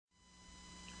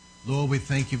Lord, we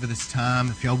thank you for this time.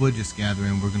 If y'all would just gather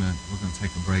in, we're gonna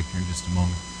take a break here in just a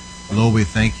moment. Lord, we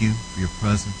thank you for your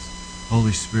presence.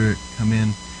 Holy Spirit, come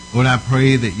in. Lord, I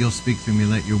pray that you'll speak through me.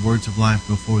 Let your words of life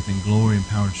go forth in glory and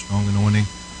power and strong anointing.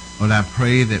 Lord, I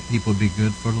pray that people would be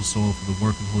good, fertile soil for the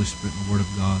work of the Holy Spirit and the Word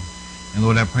of God. And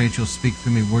Lord, I pray that you'll speak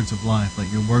through me words of life. Let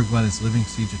your word go out as living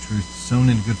seeds of truth, sown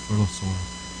in good, fertile soil,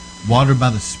 watered by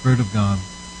the Spirit of God,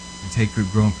 and take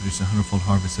root, grow, and produce a hundredfold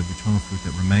harvest of eternal fruit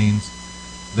that remains.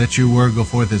 Let your word go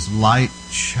forth as light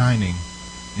shining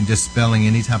and dispelling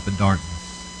any type of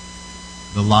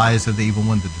darkness, the lies of the evil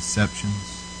one, the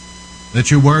deceptions.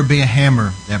 Let your word be a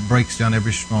hammer that breaks down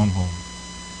every stronghold.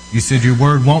 You said your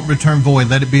word won't return void.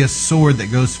 Let it be a sword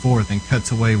that goes forth and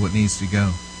cuts away what needs to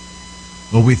go.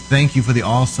 Lord, we thank you for the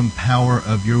awesome power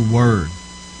of your word.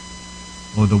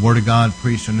 Lord, the word of God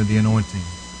preached under the anointing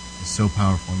is so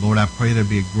powerful. And Lord, I pray there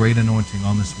be a great anointing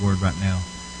on this word right now.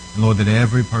 And Lord, that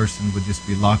every person would just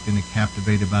be locked in and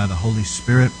captivated by the Holy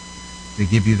Spirit to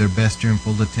give you their best ear and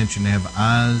full attention, to have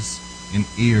eyes and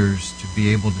ears to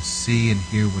be able to see and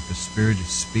hear what the Spirit is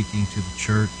speaking to the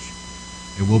church.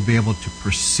 And we'll be able to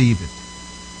perceive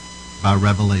it by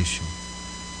revelation.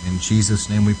 In Jesus'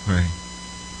 name we pray.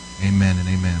 Amen and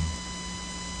amen.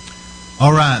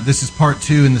 All right, this is part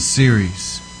 2 in the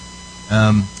series.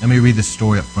 Let me read this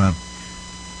story up front.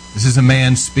 This is a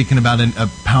man speaking about a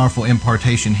powerful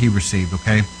impartation he received,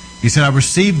 okay? He said, I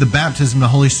received the baptism of the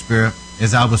Holy Spirit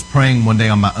as I was praying one day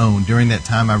on my own. During that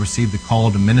time, I received the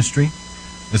call to ministry.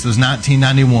 This was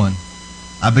 1991.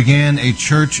 I began a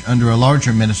church under a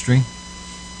larger ministry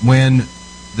when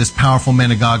this powerful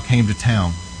man of God came to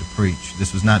town to preach.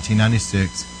 This was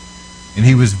 1996. And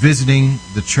he was visiting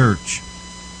the church.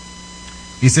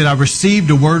 He said, I received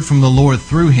a word from the Lord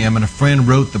through him, and a friend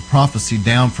wrote the prophecy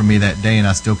down for me that day, and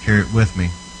I still carry it with me.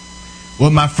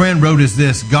 What my friend wrote is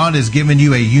this: God has given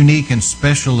you a unique and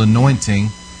special anointing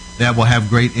that will have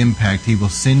great impact. He will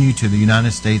send you to the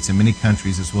United States and many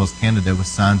countries, as well as Canada, with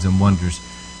signs and wonders.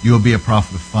 You will be a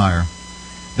prophet of fire.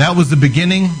 That was the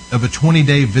beginning of a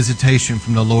 20-day visitation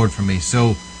from the Lord for me.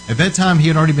 So at that time, he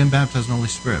had already been baptized in the Holy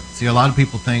Spirit. See, a lot of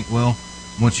people think, well,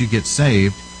 once you get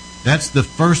saved, that's the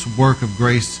first work of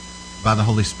grace by the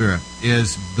Holy Spirit,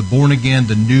 is the born again,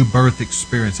 the new birth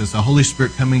experience. It's the Holy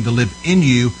Spirit coming to live in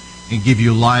you and give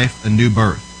you life, a new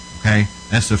birth. Okay?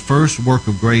 That's the first work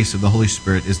of grace of the Holy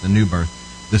Spirit, is the new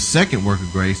birth. The second work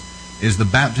of grace is the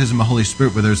baptism of the Holy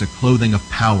Spirit, where there's a clothing of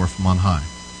power from on high.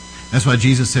 That's why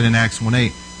Jesus said in Acts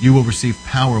 1:8, you will receive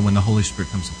power when the Holy Spirit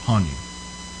comes upon you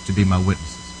to be my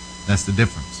witnesses. That's the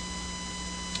difference.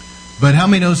 But how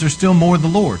many knows there's still more of the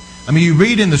Lord? I mean, you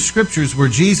read in the scriptures where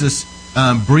Jesus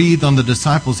breathed on the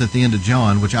disciples at the end of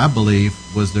John, which I believe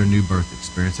was their new birth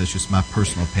experience. That's just my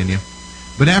personal opinion.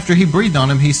 But after he breathed on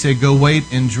them, he said, go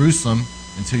wait in Jerusalem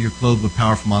until you're clothed with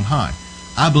power from on high.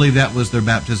 I believe that was their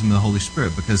baptism of the Holy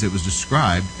Spirit, because it was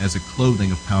described as a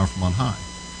clothing of power from on high.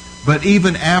 But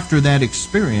even after that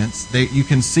experience, you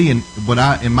can see in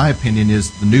my opinion,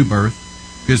 is the new birth.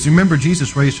 Because remember,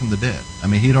 Jesus raised from the dead. I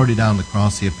mean, he had already died on the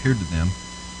cross. He appeared to them.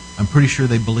 I'm pretty sure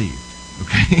they believed.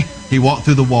 Okay? He walked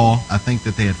through the wall. I think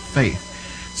that they had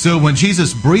faith. So when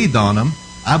Jesus breathed on them,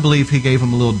 I believe he gave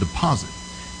them a little deposit.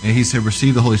 And he said,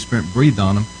 receive the Holy Spirit, breathed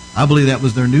on them. I believe that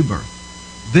was their new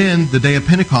birth. Then the day of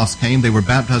Pentecost came. They were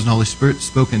baptized in the Holy Spirit,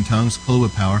 spoke in tongues, clothed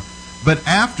with power. But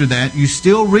after that, you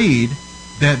still read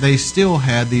that they still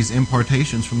had these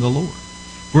impartations from the Lord.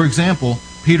 For example,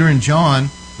 Peter and John,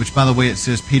 which by the way it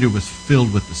says Peter was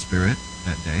filled with the Spirit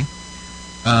that day,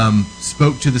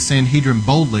 spoke to the Sanhedrin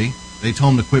boldly. They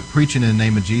told him to quit preaching in the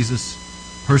name of Jesus,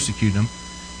 persecute him.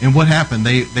 And what happened?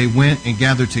 They went and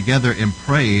gathered together and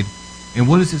prayed. And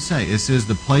what does it say? It says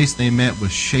the place they met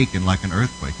was shaken like an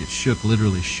earthquake. It shook,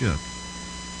 literally shook.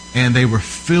 And they were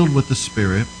filled with the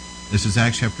Spirit. This is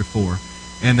Acts chapter 4.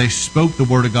 And they spoke the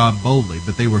word of God boldly,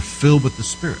 but they were filled with the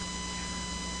Spirit.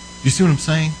 Do you see what I'm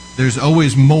saying? There's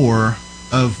always more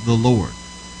of the Lord.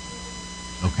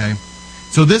 Okay?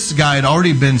 So this guy had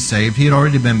already been saved. He had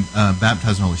already been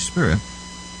baptized in the Holy Spirit.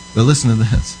 But listen to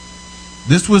this.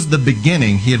 This was the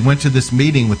beginning. He had went to this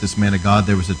meeting with this man of God.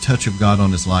 There was a touch of God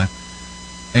on his life.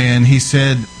 And he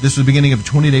said, this was the beginning of a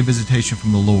 20-day visitation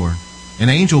from the Lord. An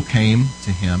angel came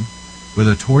to him with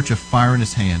a torch of fire in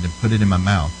his hand and put it in my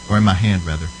mouth, or in my hand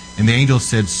rather. And the angel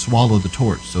said, swallow the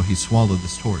torch. So he swallowed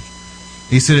this torch.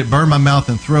 He said, it burned my mouth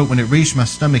and throat. When it reached my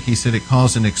stomach, he said, it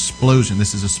caused an explosion.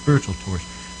 This is a spiritual torch.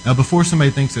 Now, before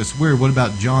somebody thinks that's weird, what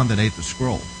about John that ate the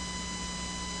scroll?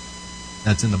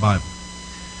 That's in the Bible.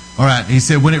 All right, he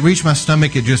said, when it reached my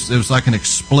stomach, it was like an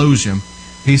explosion.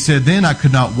 He said, then I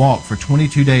could not walk for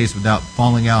 22 days without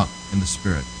falling out in the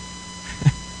Spirit.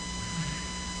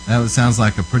 That sounds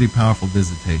like a pretty powerful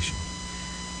visitation.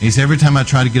 He said, every time I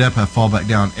try to get up, I fall back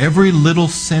down. Every little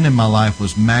sin in my life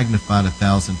was magnified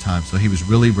 1,000 times. So he was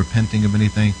really repenting of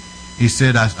anything. He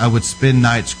said, I would spend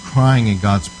nights crying in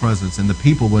God's presence, and the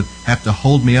people would have to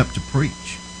hold me up to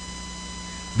preach.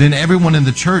 Then everyone in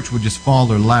the church would just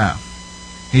fall or laugh.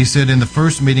 He said, in the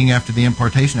first meeting after the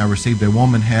impartation I received, a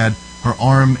woman had her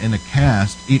arm in a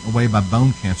cast, eaten away by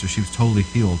bone cancer. She was totally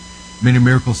healed. Many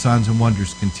miracle signs and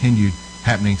wonders continued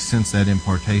happening since that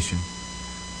impartation.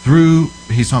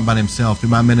 He's talking about himself, through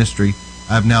my ministry,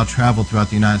 I've now traveled throughout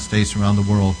the United States and around the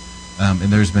world, and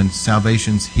there's been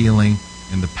salvations, healing,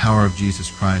 and the power of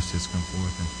Jesus Christ has come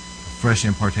forth, and a fresh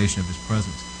impartation of his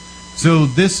presence. So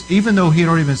this, even though he had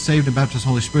already been saved and baptized in the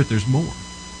Holy Spirit, there's more.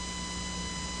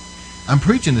 I'm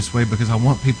preaching this way because I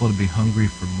want people to be hungry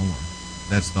for more.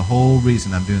 That's the whole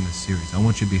reason I'm doing this series. I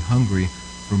want you to be hungry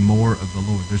for more of the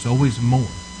Lord. There's always more.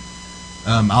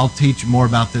 I'll teach more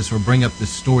about this or bring up this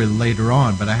story later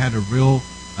on, but I had a real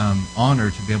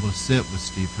honor to be able to sit with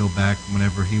Steve Hill back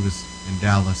whenever he was in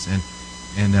Dallas,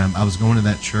 and I was going to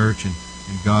that church, and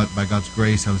by God's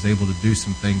grace, I was able to do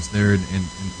some things there in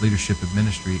leadership of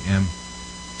ministry. And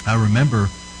I remember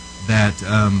that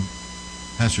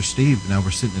Pastor Steve and I were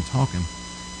sitting and talking,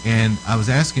 and I was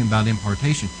asking about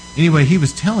impartation. Anyway, he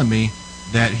was telling me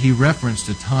that he referenced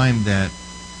a time that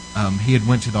he had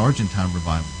went to the Argentine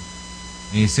revival.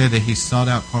 And he said that he sought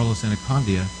out Carlos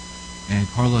Anacondia, and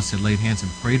Carlos had laid hands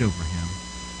and prayed over him.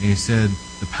 And he said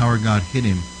the power of God hit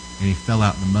him, and he fell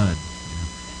out in the mud.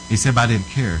 He said, but I didn't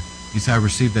care. He said, I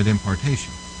received that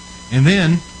impartation. And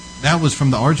then, that was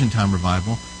from the Argentine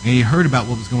revival, and he heard about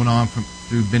what was going on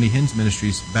through Benny Hinn's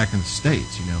ministries back in the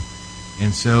States,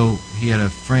 And so, he had a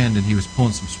friend, and he was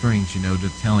pulling some strings,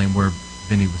 to tell him where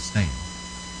Benny was staying.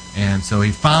 And so,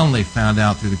 he finally found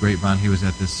out through the grapevine he was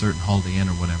at this certain Holiday Inn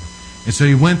or whatever. And so,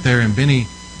 he went there, and Benny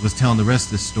was telling the rest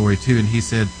of this story, too, and he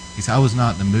said, I was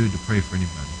not in the mood to pray for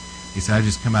anybody. He said, I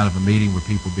just come out of a meeting where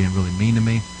people were being really mean to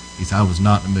me. He said, I was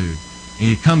not in the mood. And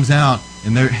he comes out,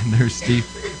 and there's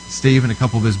Steve and a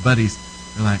couple of his buddies.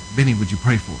 They're like, Benny, would you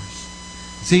pray for us?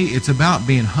 See, it's about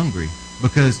being hungry,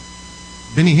 because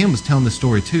Benny Hinn was telling the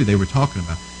story, too, they were talking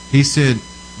about.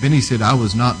 Benny said, I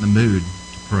was not in the mood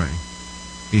to pray.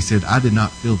 He said, I did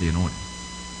not feel the anointing.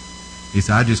 He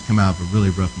said, I just come out of a really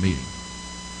rough meeting.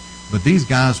 But these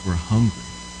guys were hungry.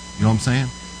 You know what I'm saying?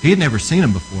 He had never seen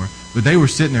them before, but they were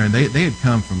sitting there, and they had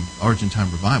come from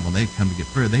Argentine revival. They had come to get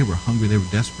prayer. They were hungry. They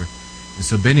were desperate. And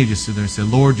so Benny just stood there and said,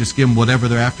 Lord, just give them whatever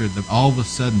they're after. All of a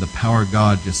sudden, the power of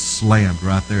God just slammed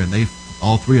right there, and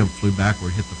all three of them flew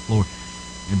backward, hit the floor.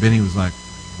 And Benny was like,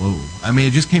 whoa. I mean,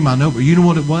 it just came out of nowhere. You know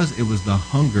what it was? It was the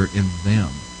hunger in them.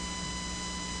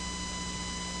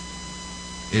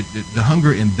 The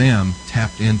hunger in them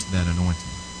tapped into that anointing.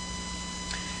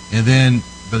 And then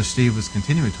Brother Steve was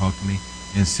continuing to talk to me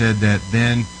and said that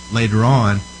then later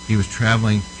on he was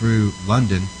traveling through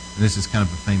London, and this is kind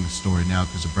of a famous story now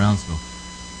because of Brownsville.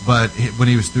 But when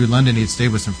he was through London, he had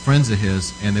stayed with some friends of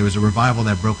his, and there was a revival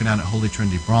that broken out at Holy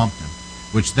Trinity Brompton,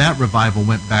 which that revival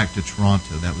went back to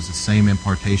Toronto. That was the same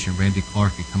impartation. Randy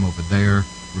Clark had come over there.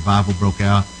 Revival broke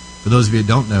out. For those of you who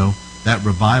don't know, that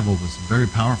revival was very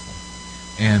powerful.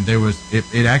 And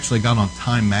it actually got on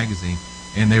Time magazine,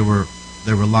 and there were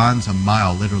lines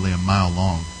literally a mile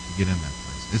long to get in that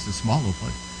place. It's a small little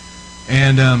place.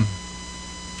 And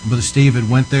Brother Steve had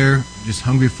went there just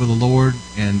hungry for the Lord,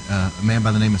 and a man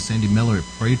by the name of Sandy Miller had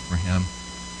prayed for him.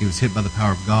 He was hit by the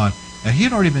power of God. Now, he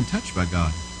had already been touched by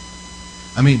God.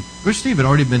 I mean, Brother Steve had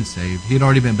already been saved. He had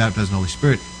already been baptized in the Holy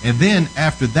Spirit. And then,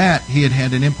 after that, he had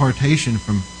had an impartation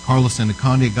from Carlos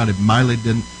Anacondia. God had mightily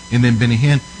done, and then Benny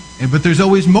Hinn. But there's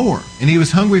always more. And he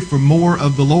was hungry for more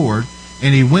of the Lord.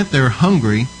 And he went there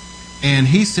hungry. And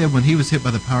he said when he was hit by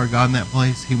the power of God in that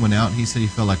place, he went out and he said he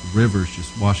felt like rivers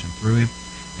just washing through him.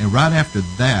 And right after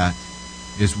that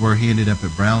is where he ended up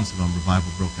at Brownsville, and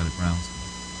revival broke out at Brownsville.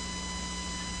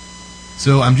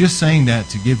 So I'm just saying that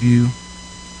to give you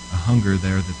a hunger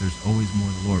there that there's always more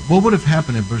of the Lord. What would have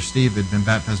happened if Brother Steve had been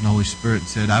baptized in the Holy Spirit and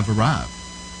said, I've arrived?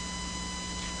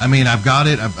 I mean, I've got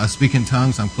it. I speak in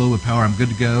tongues. I'm clothed with power. I'm good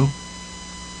to go.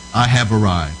 I have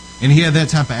arrived. And he had that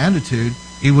type of attitude,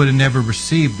 he would have never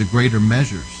received the greater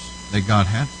measures that God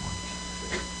had for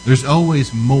him. There's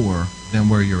always more than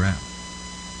where you're at.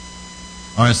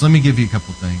 All right, so let me give you a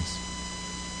couple things.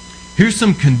 Here's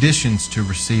some conditions to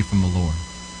receive from the Lord.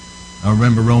 Now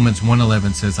remember, Romans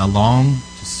 1:11 says, I long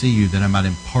to see you that I might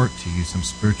impart to you some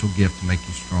spiritual gift to make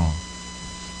you strong.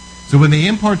 So when the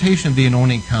impartation of the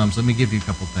anointing comes, let me give you a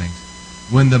couple things.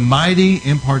 When the mighty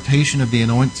impartation of the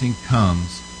anointing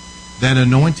comes, that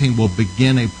anointing will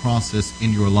begin a process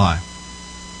in your life.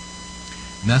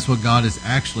 And that's what God is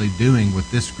actually doing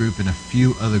with this group and a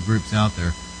few other groups out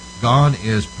there. God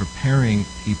is preparing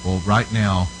people right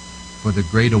now for the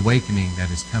great awakening that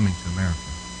is coming to America.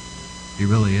 He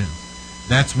really is.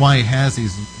 That's why he has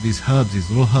these hubs, these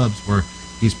little hubs where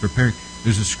he's preparing.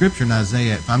 There's a scripture in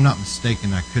Isaiah, if I'm not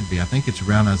mistaken, I could be. I think it's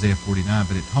around Isaiah 49,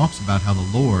 but it talks about how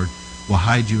the Lord will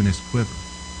hide you in his quiver.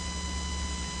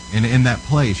 And in that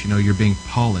place, you're being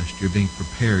polished, you're being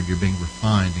prepared, you're being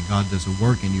refined, and God does a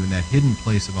work in you in that hidden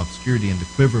place of obscurity in the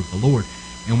quiver of the Lord.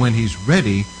 And when he's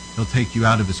ready, he'll take you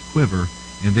out of his quiver,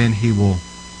 and then he will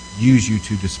use you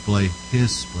to display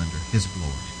his splendor, his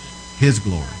glory. His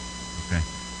glory. Okay?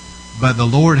 But the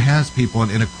Lord has people,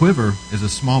 and a quiver is a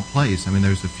small place. I mean,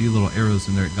 there's a few little arrows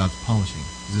in there that God's polishing.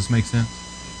 Does this make sense?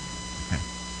 Okay.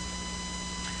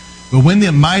 But when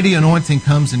the mighty anointing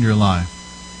comes in your life,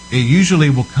 it usually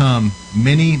will come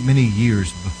many, many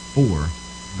years before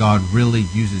God really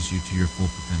uses you to your full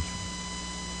potential.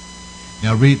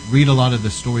 Now, read a lot of the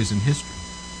stories in history.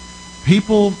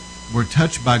 People were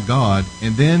touched by God,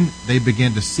 and then they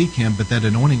began to seek him, but that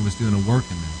anointing was doing a work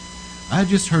in them. I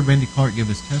just heard Randy Clark give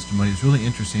his testimony. It's really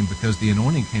interesting because the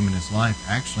anointing came in his life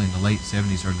actually in the late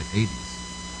 70s, early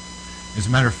 80s. As a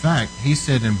matter of fact, he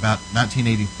said in about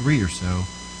 1983 or so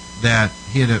that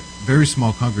he had a very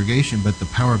small congregation, but the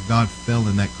power of God fell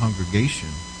in that congregation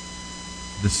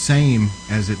the same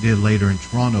as it did later in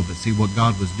Toronto. But see, what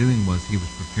God was doing was he was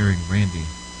preparing Randy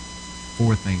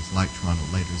for things like Toronto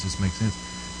later. Does this make sense?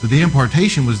 So the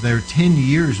impartation was there 10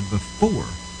 years before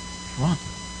Toronto.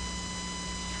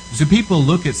 So people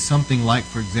look at something like,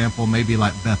 for example, maybe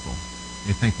like Bethel.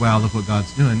 They think, wow, look what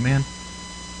God's doing. Man,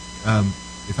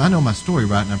 if I know my story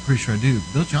right, and I'm pretty sure I do,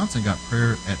 Bill Johnson got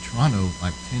prayer at Toronto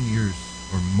like 10 years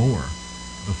or more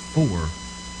before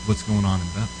what's going on in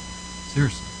Bethel.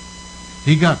 Seriously.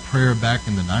 He got prayer back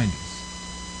in the 90s.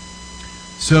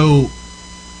 So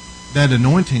that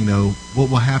anointing, though, what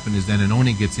will happen is that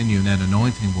anointing gets in you, and that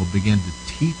anointing will begin to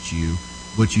teach you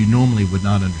what you normally would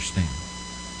not understand.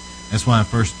 That's why in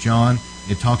 1 John,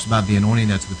 it talks about the anointing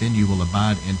that's within you will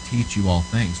abide and teach you all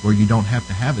things, where you don't have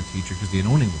to have a teacher because the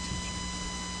anointing will teach you.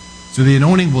 So the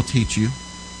anointing will teach you.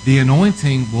 The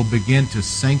anointing will begin to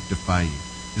sanctify you.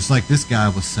 Just like this guy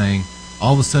was saying,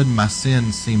 all of a sudden my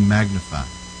sins seem magnified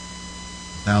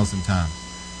 1,000 times.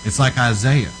 It's like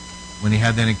Isaiah, when he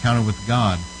had that encounter with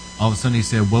God. All of a sudden he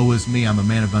said, woe is me, I'm a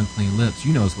man of unclean lips.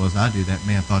 You know as well as I do, that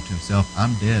man thought to himself,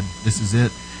 I'm dead. This is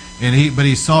it. But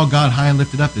he saw God high and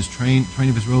lifted up. His train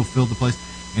of his robe filled the place.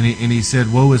 And he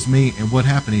said, woe is me. And what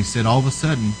happened? He said, all of a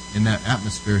sudden, in that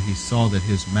atmosphere, he saw that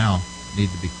his mouth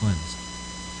needed to be cleansed.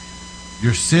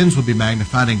 Your sins will be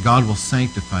magnified, and God will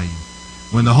sanctify you.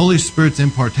 When the Holy Spirit's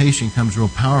impartation comes real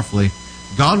powerfully,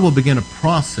 God will begin a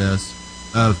process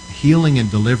of healing and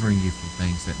delivering you from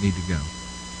things that need to go.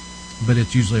 But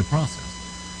it's usually a process.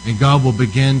 And God will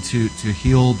begin to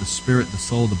heal the spirit, the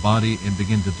soul, the body, and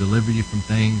begin to deliver you from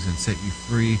things and set you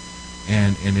free.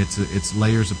 And it's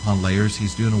layers upon layers.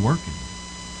 He's doing a work in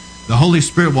you. The Holy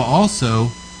Spirit will also,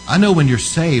 I know when you're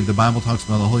saved, the Bible talks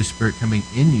about the Holy Spirit coming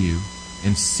in you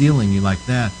and sealing you like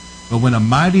that. But when a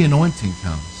mighty anointing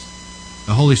comes,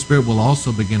 the Holy Spirit will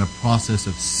also begin a process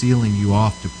of sealing you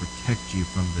off to protect you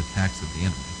from the attacks of the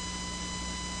enemy.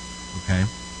 Okay?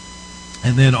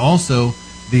 And then also,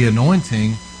 the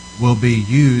anointing will be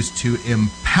used to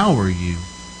empower you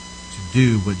to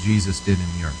do what Jesus did in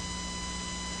the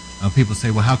earth. People say,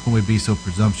 well, how can we be so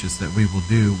presumptuous that we will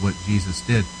do what Jesus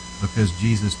did? Because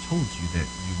Jesus told you that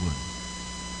you would.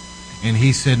 And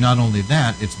he said, not only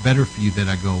that, it's better for you that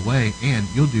I go away, and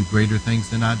you'll do greater things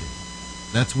than I did.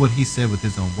 That's what he said with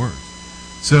his own words.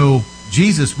 So,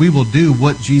 Jesus, we will do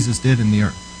what Jesus did in the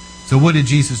earth. So what did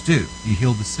Jesus do? He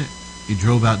healed the sick. He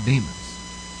drove out demons.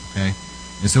 Okay?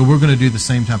 And so we're going to do the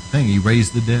same type of thing. He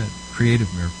raised the dead.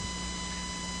 Creative miracles.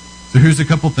 So here's a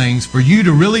couple things. For you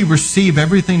to really receive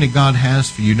everything that God has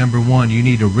for you, number one, you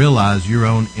need to realize your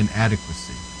own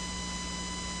inadequacy.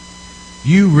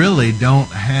 You really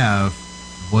don't have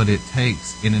what it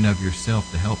takes in and of yourself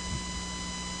to help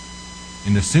you.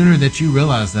 And the sooner that you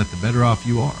realize that, the better off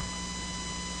you are.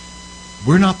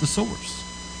 We're not the source.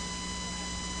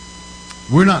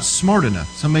 We're not smart enough.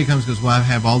 Somebody comes and goes, well, I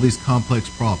have all these complex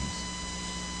problems.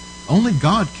 Only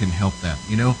God can help that,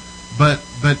 you know. But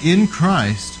in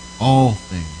Christ, all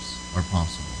things are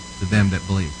possible to them that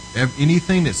believe.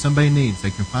 Anything that somebody needs, they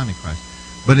can find in Christ.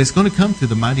 But it's going to come through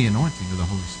the mighty anointing of the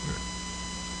Holy Spirit.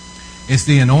 It's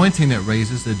the anointing that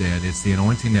raises the dead. It's the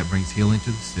anointing that brings healing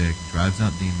to the sick, drives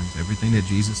out demons, everything that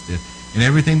Jesus did, and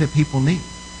everything that people need.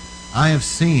 I have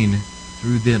seen,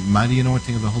 through the mighty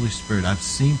anointing of the Holy Spirit, I've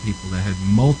seen people that had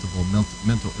multiple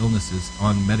mental illnesses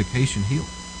on medication healed.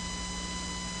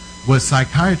 What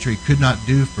psychiatry could not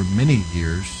do for many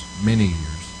years,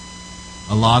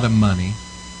 a lot of money,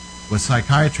 what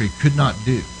psychiatry could not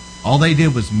do, all they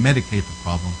did was medicate the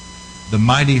problem. The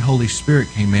mighty Holy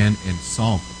Spirit came in and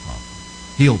solved the problem,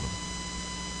 healed them,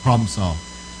 problem solved.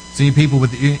 Seeing people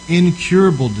with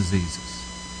incurable diseases,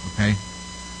 okay,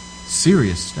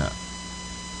 serious stuff,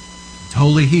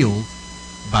 totally healed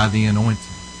by the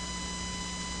anointing,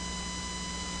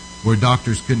 where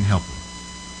doctors couldn't help them.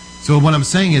 So what I'm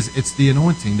saying is, it's the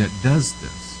anointing that does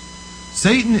this.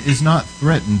 Satan is not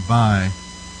threatened by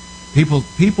people.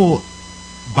 People,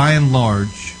 by and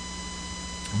large,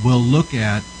 will look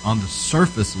at, on the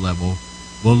surface level,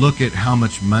 will look at how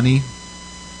much money,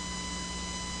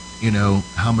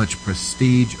 how much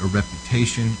prestige or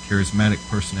reputation, charismatic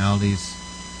personalities,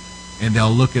 and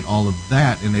they'll look at all of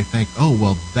that and they think, oh,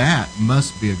 well, that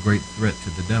must be a great threat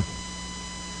to the devil.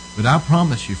 But I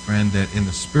promise you, friend, that in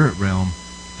the spirit realm,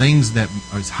 things that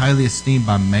are highly esteemed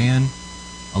by man,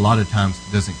 a lot of times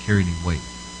doesn't carry any weight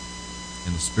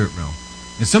in the spirit realm.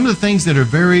 And some of the things that are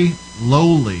very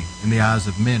lowly in the eyes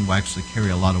of men will actually carry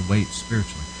a lot of weight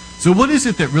spiritually. So what is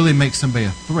it that really makes somebody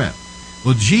a threat?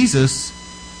 Well, Jesus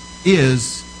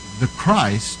is the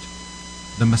Christ,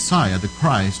 the Messiah, the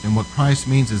Christ, and what Christ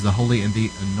means is the holy and the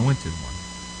anointed one.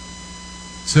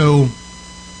 So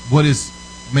what has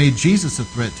made Jesus a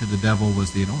threat to the devil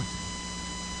was the anointing.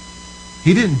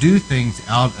 He didn't do things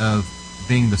out of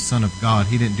being the Son of God.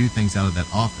 He didn't do things out of that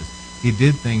office. He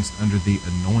did things under the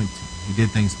anointing. He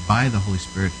did things by the Holy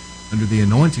Spirit, under the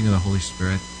anointing of the Holy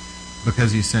Spirit,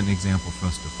 because he set an example for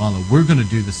us to follow. We're going to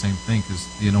do the same thing because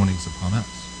the anointing is upon us.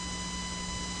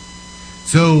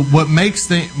 So what makes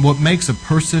a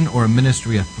person or a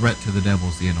ministry a threat to the devil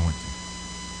is the anointing.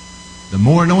 The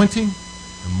more anointing,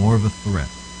 the more of a threat.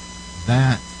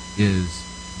 That is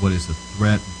what is a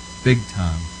threat big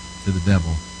time to the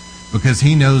devil, because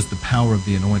he knows the power of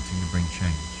the anointing to bring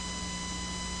change.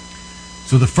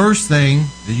 So the first thing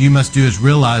that you must do is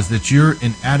realize that you're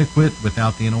inadequate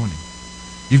without the anointing.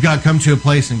 You've got to come to a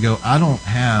place and go, I don't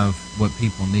have what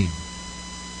people need.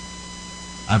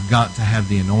 I've got to have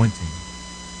the anointing.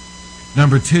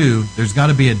 Number two, there's got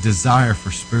to be a desire for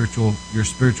your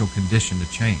spiritual condition to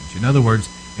change. In other words,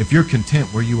 if you're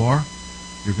content where you are,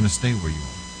 you're going to stay where you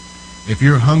are. If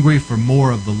you're hungry for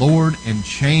more of the Lord and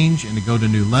change and to go to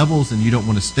new levels and you don't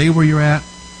want to stay where you're at,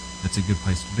 that's a good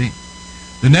place to be.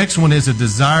 The next one is a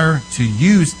desire to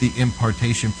use the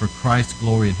impartation for Christ's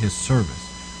glory and His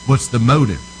service. What's the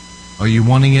motive? Are you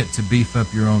wanting it to beef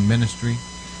up your own ministry,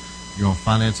 your own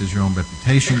finances, your own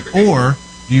reputation, or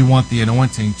do you want the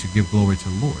anointing to give glory to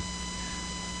the Lord?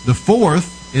 The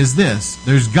fourth is this.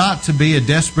 There's got to be a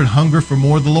desperate hunger for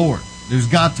more of the Lord. There's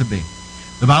got to be.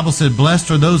 The Bible said, blessed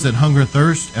are those that hunger and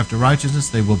thirst after righteousness,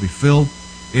 they will be filled.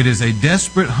 It is a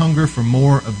desperate hunger for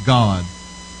more of God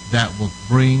that will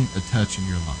bring a touch in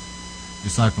your life.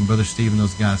 Just like when Brother Steve and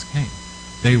those guys came.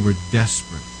 They were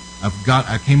desperate.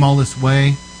 I came all this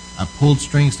way. I pulled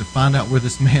strings to find out where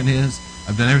this man is.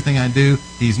 I've done everything I do.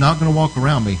 He's not going to walk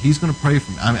around me. He's going to pray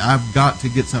for me. I mean, I've got to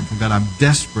get something from God. I'm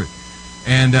desperate.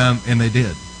 And they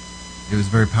did. It was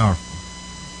very powerful.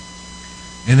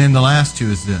 And then the last two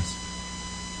is this.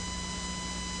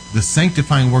 The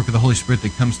sanctifying work of the Holy Spirit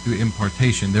that comes through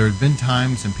impartation. There have been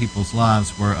times in people's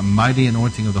lives where a mighty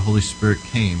anointing of the Holy Spirit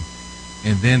came,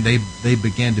 and then they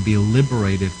began to be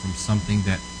liberated from something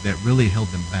that really held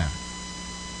them back.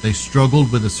 They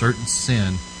struggled with a certain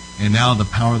sin, and now the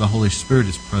power of the Holy Spirit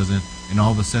is present, and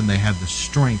all of a sudden they have the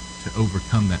strength to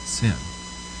overcome that sin.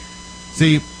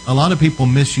 See, a lot of people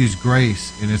misuse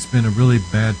grace, and it's been a really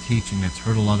bad teaching that's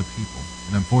hurt a lot of people.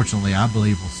 And unfortunately, I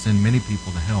believe will send many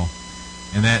people to hell.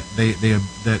 And that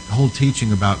that whole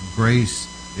teaching about grace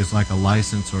is like a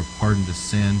license or a pardon to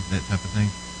sin, that type of thing.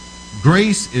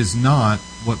 Grace is not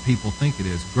what people think it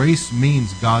is. Grace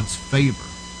means God's favor.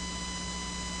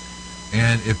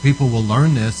 And if people will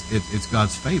learn this, it's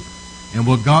God's favor. And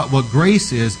what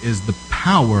grace is the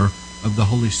power of the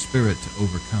Holy Spirit to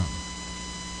overcome.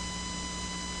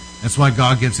 That's why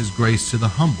God gives His grace to the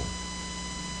humble.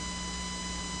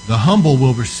 The humble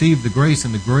will receive the grace,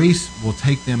 and the grace will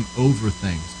take them over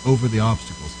things, over the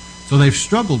obstacles. So they've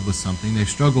struggled with something. They've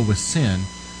struggled with sin.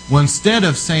 Well, instead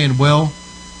of saying, well,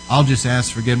 I'll just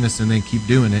ask forgiveness and then keep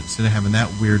doing it, instead of having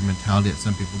that weird mentality that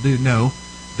some people do, no.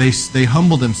 They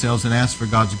humble themselves and ask for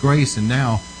God's grace, and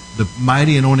now the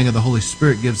mighty anointing of the Holy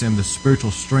Spirit gives them the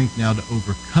spiritual strength now to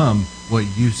overcome what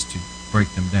used to break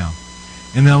them down.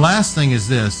 And the last thing is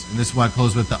this, and this is why I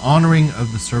close with, the honoring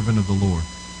of the servant of the Lord.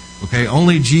 Okay,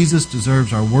 only Jesus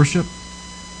deserves our worship,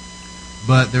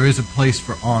 but there is a place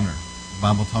for honor. The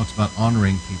Bible talks about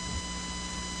honoring people.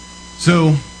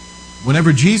 So,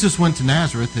 whenever Jesus went to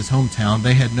Nazareth, his hometown,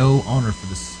 they had no honor for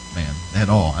this man at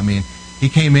all. I mean, he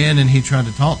came in and he tried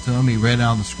to talk to them. He read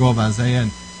out the scroll of Isaiah,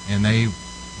 and they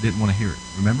didn't want to hear it.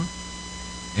 Remember?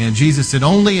 And Jesus said,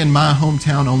 only in my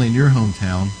hometown, only in your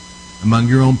hometown, among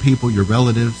your own people, your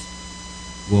relatives,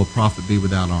 will a prophet be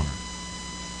without honor.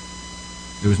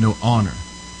 There was no honor.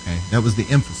 Okay, that was the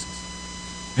emphasis.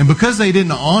 And because they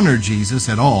didn't honor Jesus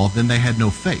at all, then they had no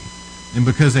faith. And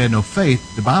because they had no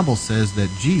faith, the Bible says that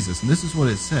Jesus, and this is what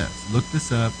it says. Look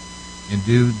this up and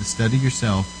do the study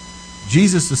yourself.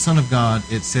 Jesus, the Son of God,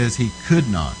 it says he could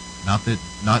not, not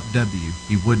W,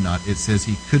 he would not. It says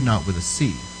he could not with a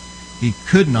C. He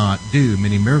could not do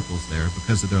many miracles there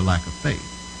because of their lack of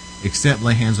faith, except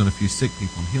lay hands on a few sick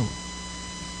people and heal them.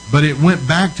 But it went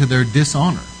back to their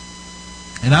dishonor.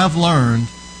 And I've learned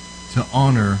to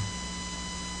honor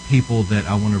people that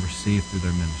I want to receive through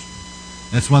their ministry.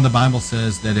 That's why the Bible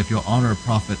says that if you'll honor a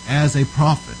prophet as a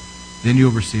prophet, then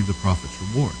you'll receive the prophet's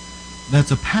reward.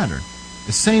 That's a pattern.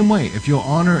 The same way, if you'll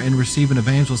honor and receive an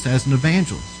evangelist as an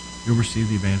evangelist, you'll receive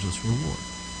the evangelist's reward.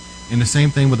 And the same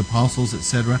thing with apostles,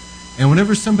 etc. And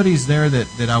whenever somebody's there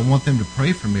that I want them to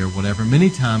pray for me or whatever, many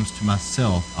times to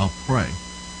myself, I'll pray.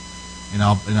 And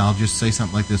I'll just say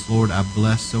something like this: Lord, I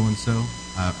bless so-and-so.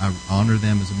 I honor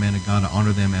them as a man of God. I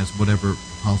honor them as whatever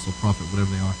apostle, prophet,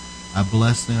 whatever they are. I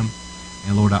bless them.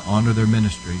 And Lord, I honor their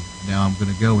ministry. Now I'm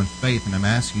going to go in faith, and I'm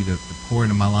asking you to pour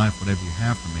into my life whatever you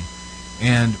have for me.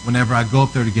 And whenever I go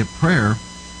up there to get prayer,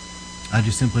 I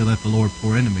just simply let the Lord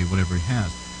pour into me whatever he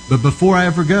has. But before I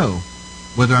ever go,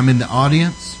 whether I'm in the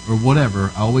audience or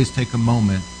whatever, I always take a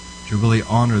moment to really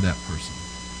honor that person.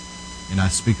 And I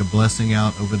speak a blessing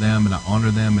out over them, and I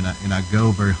honor them, and I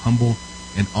go very humble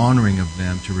and honoring of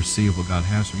them to receive what God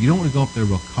has for them. You don't want to go up there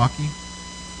real cocky.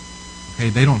 Okay,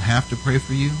 they don't have to pray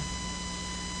for you.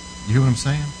 You hear what I'm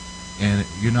saying? And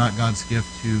you're not God's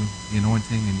gift to the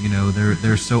anointing, and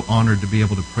they're so honored to be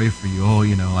able to pray for you. Oh,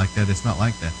 like that. It's not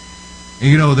like that.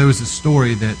 And there was a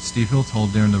story that Steve Hill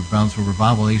told during the Brownsville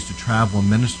revival. He used to travel and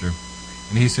minister,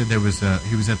 and he said he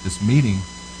was at this meeting,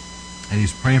 and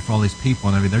he's praying for all these people,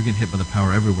 and they're getting hit by the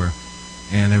power everywhere.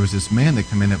 And there was this man that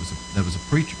came in that was a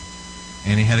preacher,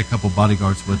 and he had a couple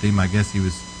bodyguards with him. I guess he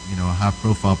was a high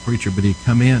profile preacher, but he'd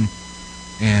come in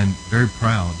and very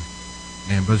proud.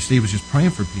 And Brother Steve was just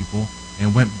praying for people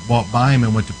and walked by him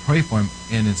and went to pray for him.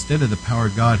 And instead of the power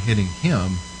of God hitting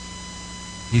him,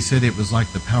 he said it was like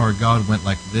the power of God went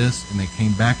like this, and they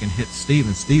came back and hit Steve,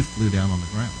 and Steve flew down on the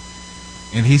ground.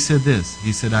 And he said this.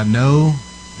 He said, I know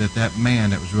that man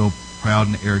that was real proud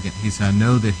and arrogant, he said, I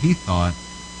know that he thought,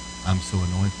 I'm so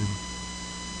anointed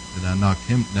that I knocked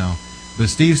him down. But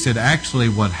Steve said actually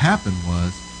what happened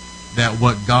was that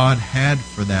what God had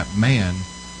for that man,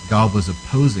 God was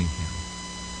opposing him,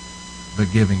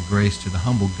 but giving grace to the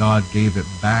humble. God gave it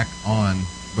back on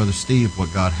Brother Steve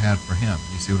what God had for him.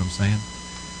 You see what I'm saying?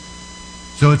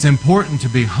 So it's important to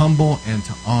be humble and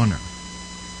to honor,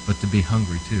 but to be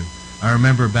hungry too. I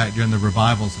remember back during the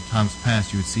revivals of times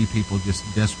past, you would see people just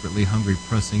desperately hungry,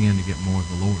 pressing in to get more of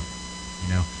the Lord.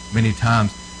 Many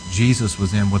times Jesus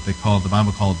was in what the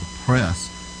Bible called the press,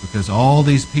 because all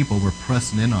these people were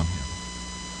pressing in on him.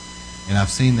 And I've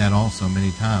seen that also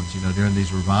many times, during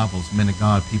these revivals, men of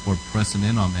God, people are pressing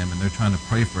in on them, and they're trying to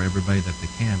pray for everybody that they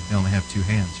can. They only have two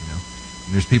hands,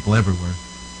 and there's people everywhere.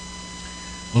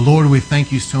 Well, Lord, we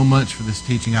thank you so much for this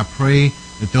teaching. I pray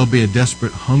that there'll be a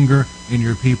desperate hunger in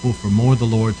your people for more of the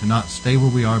Lord, to not stay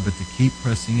where we are, but to keep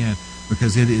pressing in,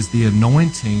 because it is the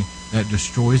anointing that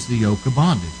destroys the yoke of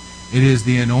bondage. It is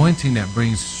the anointing that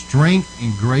brings strength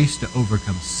and grace to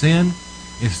overcome sin.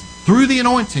 It's through the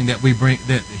anointing that we bring,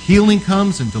 that healing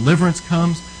comes and deliverance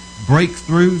comes,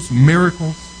 breakthroughs,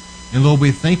 miracles. And Lord,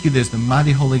 we thank you that the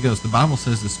mighty Holy Ghost. The Bible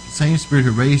says the same Spirit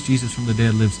who raised Jesus from the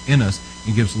dead lives in us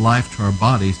and gives life to our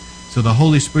bodies. So the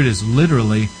Holy Spirit is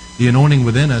literally, the anointing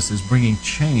within us is bringing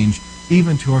change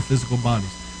even to our physical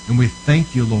bodies. And we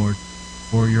thank you, Lord,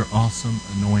 for your awesome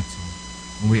anointing.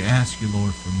 And we ask you,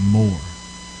 Lord, for more.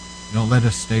 Don't let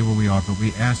us stay where we are, but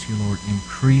we ask you, Lord,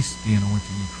 increase the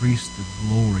anointing, increase the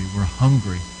glory. We're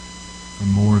hungry for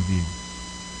more of you.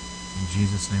 In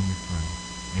Jesus' name we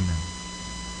pray. Amen.